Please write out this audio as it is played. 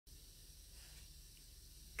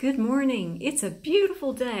Good morning. It's a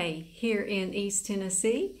beautiful day here in East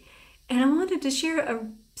Tennessee, and I wanted to share a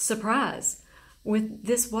surprise with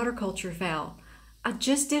this water culture fowl. I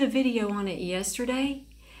just did a video on it yesterday,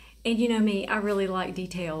 and you know me, I really like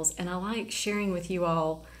details, and I like sharing with you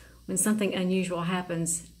all when something unusual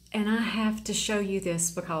happens, and I have to show you this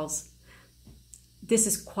because this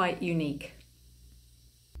is quite unique.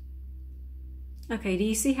 Okay, do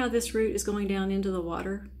you see how this root is going down into the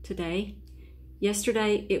water today?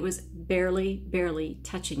 Yesterday, it was barely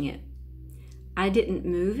touching it. I didn't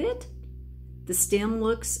move it. The stem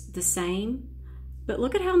looks the same, but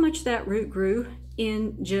look at how much that root grew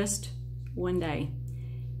in just one day.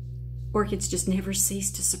 Orchids just never cease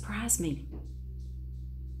to surprise me.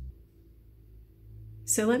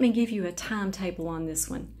 So let me give you a timetable on this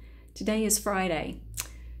one. Today is Friday.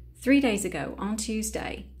 3 days ago, on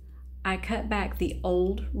Tuesday, I cut back the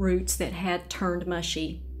old roots that had turned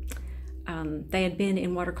mushy. They had been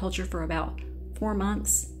in water culture for about 4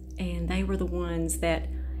 months, and they were the ones that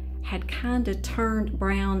had kind of turned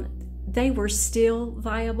brown. They were still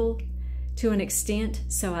viable to an extent,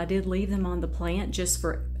 so I did leave them on the plant just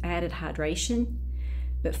for added hydration.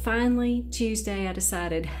 But finally, Tuesday, I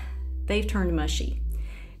decided they've turned mushy.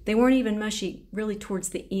 They weren't even mushy really towards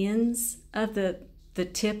the ends of the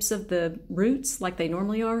tips of the roots like they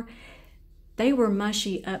normally are. They were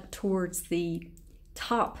mushy up towards the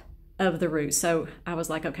top of the root. So I was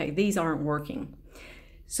like, okay, these aren't working.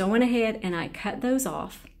 So I went ahead and I cut those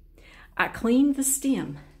off. I cleaned the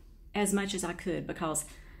stem as much as I could because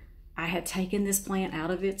I had taken this plant out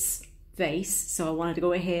of its vase. So I wanted to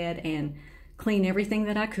go ahead and clean everything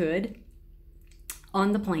that I could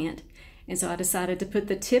on the plant. And so I decided to put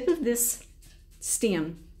the tip of this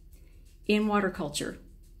stem in water culture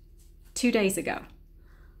 2 days ago,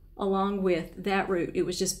 along with that root. It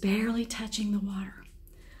was just barely touching the water.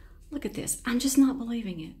 Look at this. I'm just not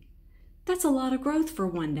believing it. That's a lot of growth for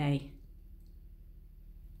one day.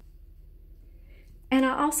 And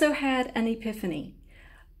I also had an epiphany.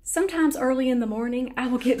 Sometimes early in the morning, I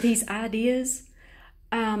will get these ideas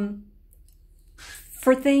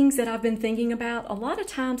for things that I've been thinking about. A lot of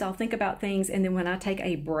times I'll think about things, and then when I take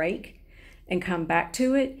a break and come back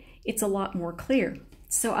to it, it's a lot more clear.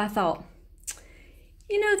 So I thought,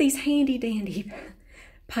 you know, these handy dandy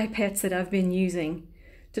pipettes that I've been using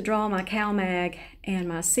to draw my cow mag and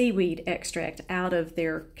my seaweed extract out of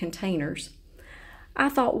their containers, I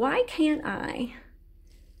thought, why can't I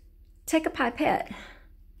take a pipette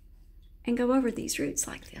and go over these roots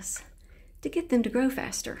like this to get them to grow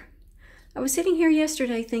faster? I was sitting here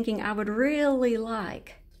yesterday thinking I would really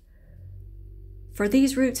like for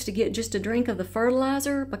these roots to get just a drink of the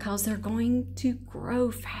fertilizer because they're going to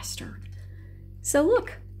grow faster. So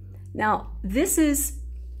look, now this is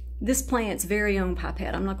this plant's very own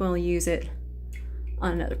pipette. I'm not going to use it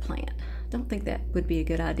on another plant. Don't think that would be a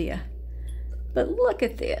good idea. But look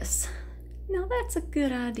at this. Now that's a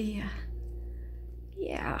good idea.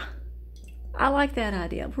 Yeah, I like that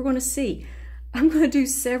idea. We're going to see. I'm going to do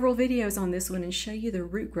several videos on this one and show you the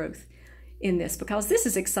root growth in this because this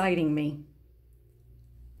is exciting me.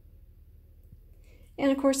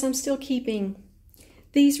 And of course, I'm still keeping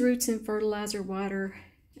these roots in fertilizer water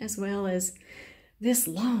as well as this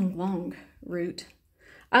long root.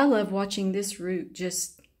 I love watching this root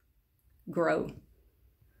just grow.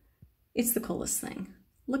 It's the coolest thing.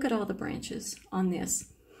 Look at all the branches on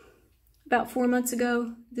this. About 4 months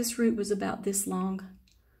ago, this root was about this long.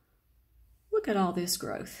 Look at all this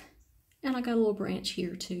growth. And I got a little branch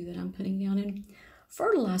here too that I'm putting down in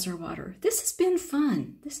fertilizer water. This has been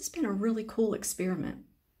fun. This has been a really cool experiment.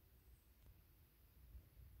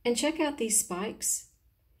 And check out these spikes.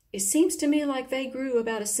 It seems to me like they grew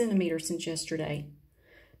about 1 centimeter since yesterday.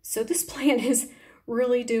 So this plant is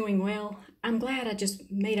really doing well. I'm glad I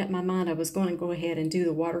just made up my mind I was going to go ahead and do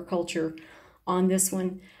the water culture on this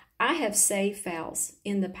one. I have saved phals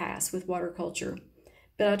in the past with water culture,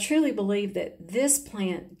 but I truly believe that this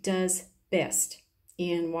plant does best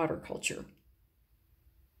in water culture.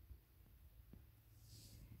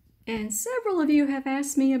 And several of you have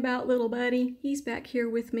asked me about little buddy. He's back here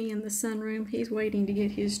with me in the sunroom. He's waiting to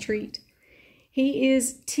get his treat. He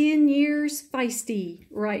is 10 years feisty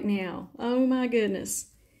right now. Oh my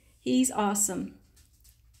goodness. He's awesome.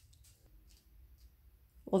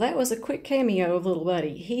 Well, that was a quick cameo of little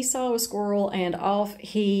buddy. He saw a squirrel and off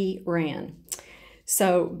he ran.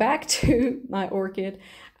 So back to my orchid.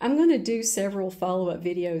 I'm going to do several follow-up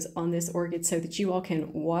videos on this orchid so that you all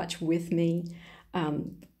can watch with me.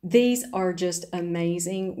 These are just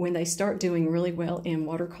amazing. When they start doing really well in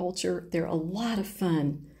water culture, they're a lot of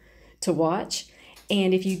fun to watch.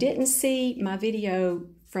 And if you didn't see my video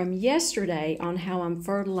from yesterday on how I'm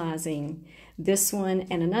fertilizing this one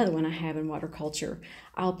and another one I have in water culture.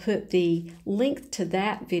 I'll put the link to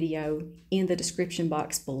that video in the description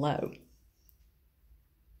box below.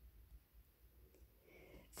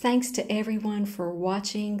 Thanks to everyone for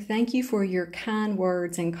watching. Thank you for your kind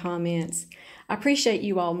words and comments. I appreciate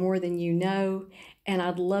you all more than you know, and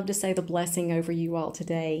I'd love to say the blessing over you all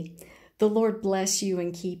today. The Lord bless you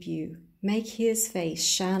and keep you. Make His face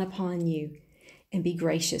shine upon you and be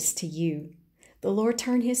gracious to you. The Lord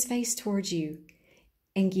turn His face towards you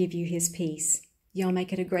and give you His peace. Y'all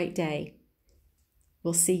make it a great day.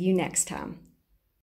 We'll see you next time.